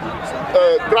now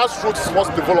grassroots sports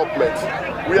development.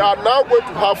 We are now going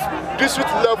to have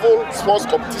district level sports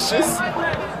competitions.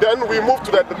 Then we move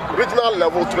to the regional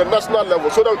level, to the national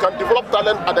level, so that we can develop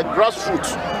talent at the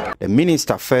grassroots. The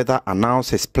minister further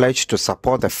announced his pledge to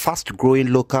support the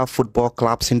fast-growing local football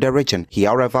clubs in the region. He,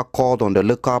 however, called on the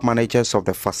local managers of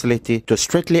the facility to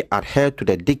strictly adhere to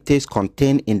the dictates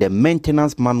contained in the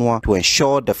maintenance manual to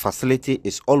ensure the facility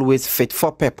is always fit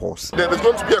for purpose. There is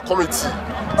going to be a committee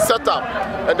set up,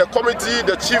 and the committee,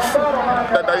 the chief,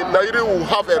 the Nairi will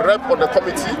have a rep on the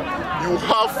committee. You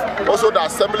have also the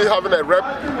assembly having a rep,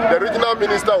 the regional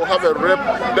minister will have a rep,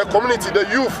 the community, the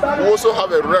youth will also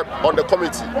have a rep on the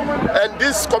committee. And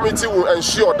this committee will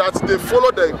ensure that they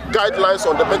follow the guidelines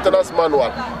on the maintenance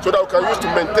manual so that we can use to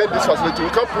maintain this facility. We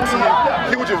can't put in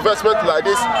huge investment like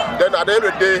this, then at the end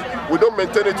of the day, we don't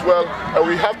maintain it well, and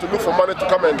we have to look for money to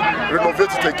come and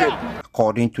renovate it again.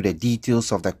 According to the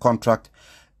details of the contract,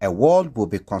 a wall will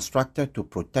be constructed to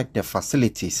protect the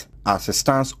facilities. As it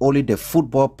stands, only the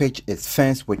football pitch is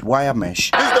fenced with wire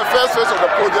mesh. This is the first phase of the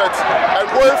project, and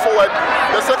going forward,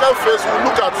 the second phase will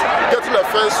look at getting a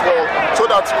fence wall so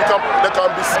that there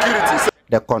can be security.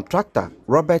 The contractor,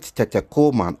 Robert Tete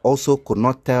Coleman, also could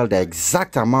not tell the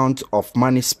exact amount of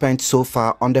money spent so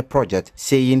far on the project,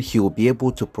 saying he will be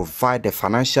able to provide the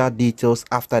financial details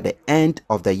after the end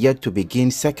of the yet to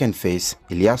begin second phase.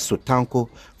 Elias Sutanko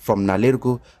from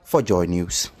Nalirgu for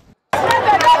JoyNews.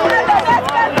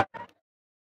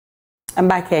 And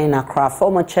back here in Accra,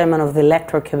 former chairman of the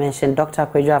Electoral Commission, Dr.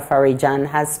 Kwejo Afari-Gyan,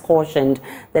 has cautioned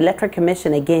the Electoral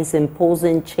Commission against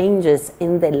imposing changes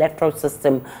in the electoral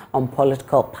system on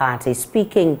political parties.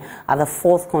 Speaking at the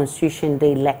 4th Constitution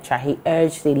Day lecture, he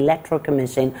urged the Electoral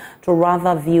Commission to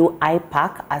rather view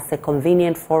IPAC as a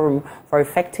convenient forum for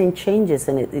effecting changes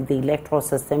in the electoral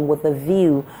system with a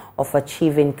view of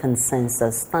achieving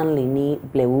consensus. Stanley Ni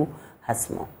Blewu has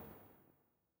more.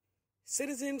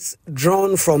 Citizens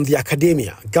drawn from the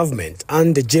academia, government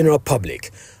and the general public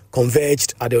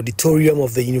converged at the auditorium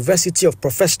of the University of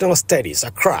Professional Studies,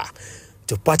 Accra,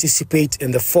 to participate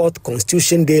in the 4th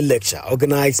Constitution Day lecture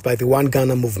organized by the One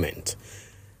Ghana movement.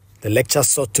 The lecture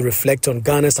sought to reflect on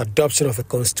Ghana's adoption of a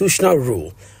constitutional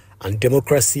rule and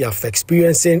democracy after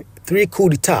experiencing 3 coup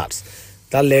d'etats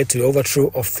that led to the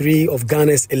overthrow of 3 of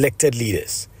Ghana's elected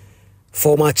leaders.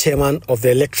 Former chairman of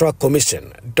the Electoral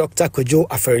Commission, Dr. Kwejo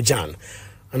Afari-Gyan,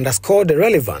 underscored the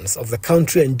relevance of the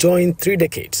country enjoying 3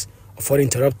 decades of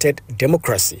uninterrupted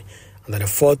democracy under the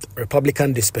 4th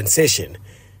Republican dispensation,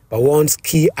 but warns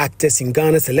key actors in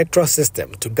Ghana's electoral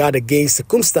system to guard against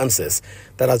circumstances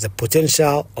that has the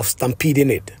potential of stampeding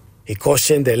it. He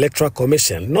cautioned the Electoral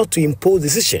Commission not to impose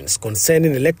decisions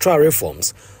concerning electoral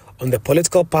reforms on the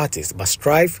political parties, but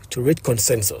strive to reach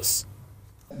consensus.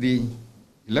 The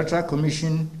Electoral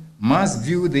Commission must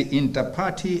view the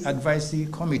Inter-Party Advisory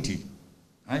Committee,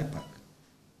 IPAC,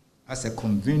 as a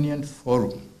convenient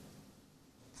forum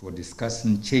for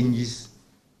discussing changes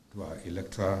to our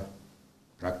electoral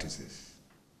practices,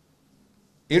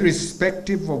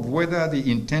 irrespective of whether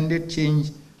the intended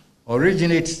change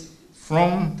originates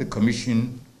from the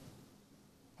Commission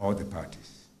or the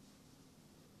parties.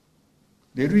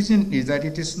 The reason is that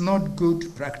it is not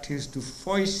good practice to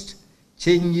foist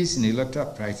changes in electoral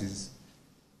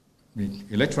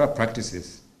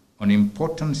practices on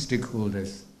important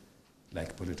stakeholders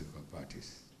like political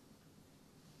parties.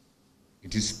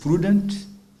 It is prudent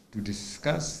to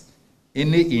discuss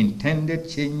any intended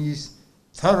changes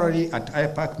thoroughly at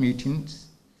IPAC meetings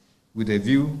with a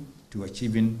view to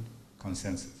achieving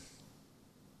consensus.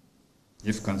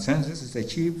 If consensus is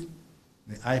achieved,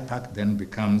 the IPAC then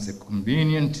becomes a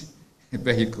convenient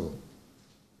vehicle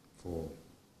for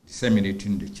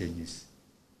disseminating the changes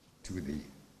to the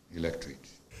electorate.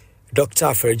 Dr.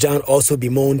 Afari-Gyan also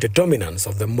bemoaned the dominance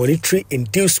of the monetary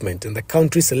inducement in the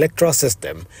country's electoral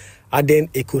system, adding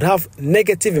it could have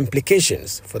negative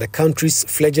implications for the country's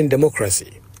fledgling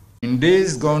democracy. In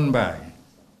days gone by,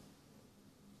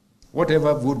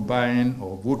 whatever vote buying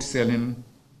or vote selling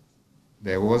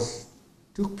there was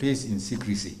took place in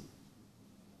secrecy.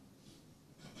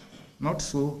 Not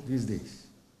so these days.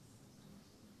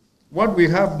 What we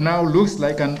have now looks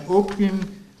like an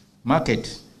open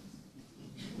market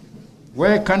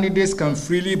where candidates can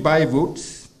freely buy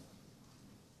votes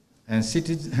and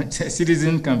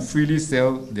citizens can freely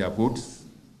sell their votes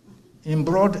in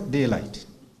broad daylight,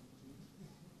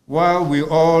 while we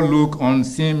all look on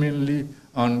seemingly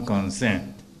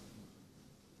unconcerned.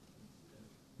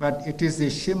 But it is a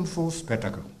shameful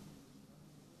spectacle,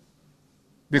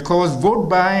 because vote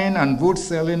buying and vote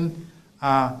selling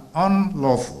are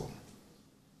unlawful,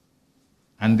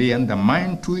 and they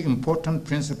undermine two important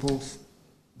principles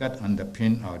that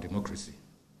underpin our democracy.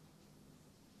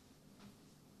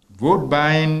 Vote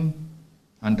buying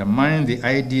undermines the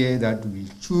idea that we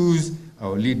choose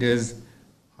our leaders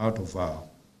out of our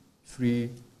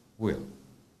free will.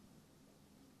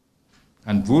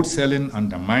 And vote selling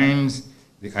undermines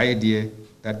the idea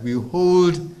that we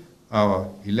hold our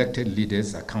elected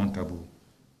leaders accountable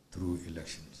through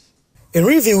elections. In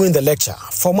reviewing the lecture,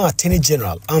 former Attorney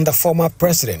General and the former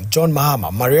President John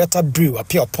Mahama, Marietta Brew,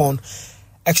 appear upon,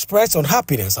 expressed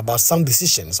unhappiness about some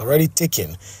decisions already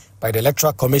taken by the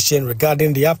Electoral Commission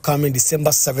regarding the upcoming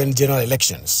December 7 general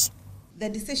elections. The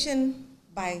decision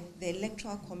by the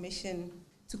Electoral Commission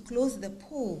to close the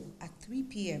poll at 3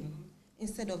 p.m.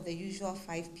 instead of the usual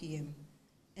 5 p.m.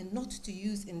 and not to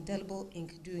use indelible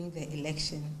ink during the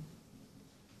election.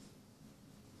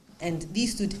 And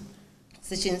these two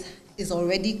decisions is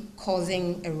already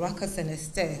causing a ruckus and a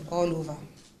stir all over.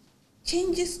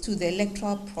 Changes to the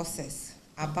electoral process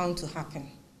are bound to happen,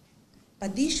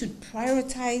 but these should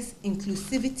prioritize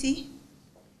inclusivity,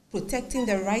 protecting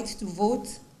the right to vote,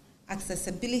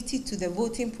 accessibility to the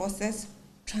voting process,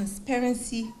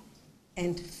 transparency,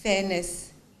 and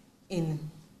fairness in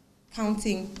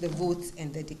counting the votes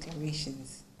and the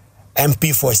declarations.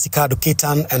 MP for Sikado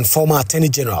Ketan and former Attorney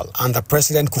General under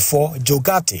President Kufuor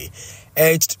Jogati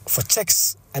urged for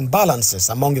checks and balances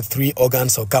among the three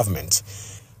organs of government.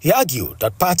 He argued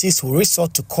that parties who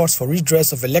resort to courts for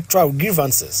redress of electoral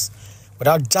grievances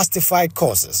without justified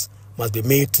causes must be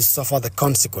made to suffer the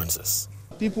consequences.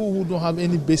 People who don't have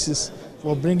any basis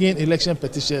for bringing election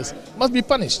petitions must be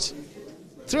punished.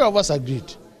 Three of us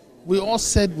agreed. We all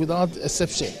said without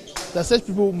exception that such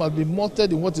people must be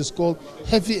mulcted in what is called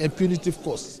heavy and punitive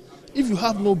costs. If you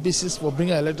have no basis for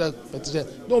bringing an electoral petition,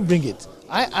 don't bring it.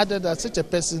 I added that such a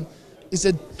person is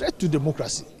a threat to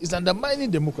democracy. It's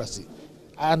undermining democracy.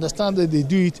 I understand that they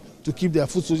do it to keep their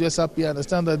food soldiers happy. I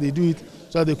understand that they do it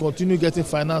so that they continue getting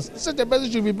finance. Such a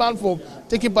person should be banned from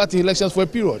taking part in elections for a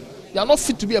period. You are not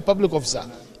fit to be a public officer.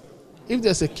 If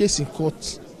there's a case in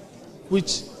court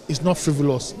which is not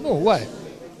frivolous, no, why?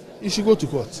 You should go to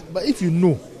court. But if you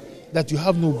know that you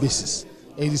have no basis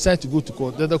and you decide to go to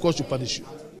court, then the court should punish you.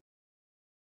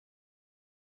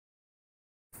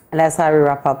 And that's how we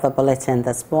wrap up the bulletin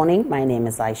this morning. My name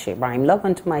is Aisha Ibrahim. Log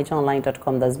on to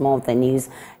myjournline.com. There's more of the news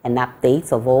and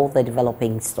updates of all the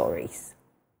developing stories.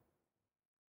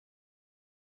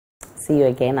 See you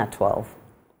again at 12.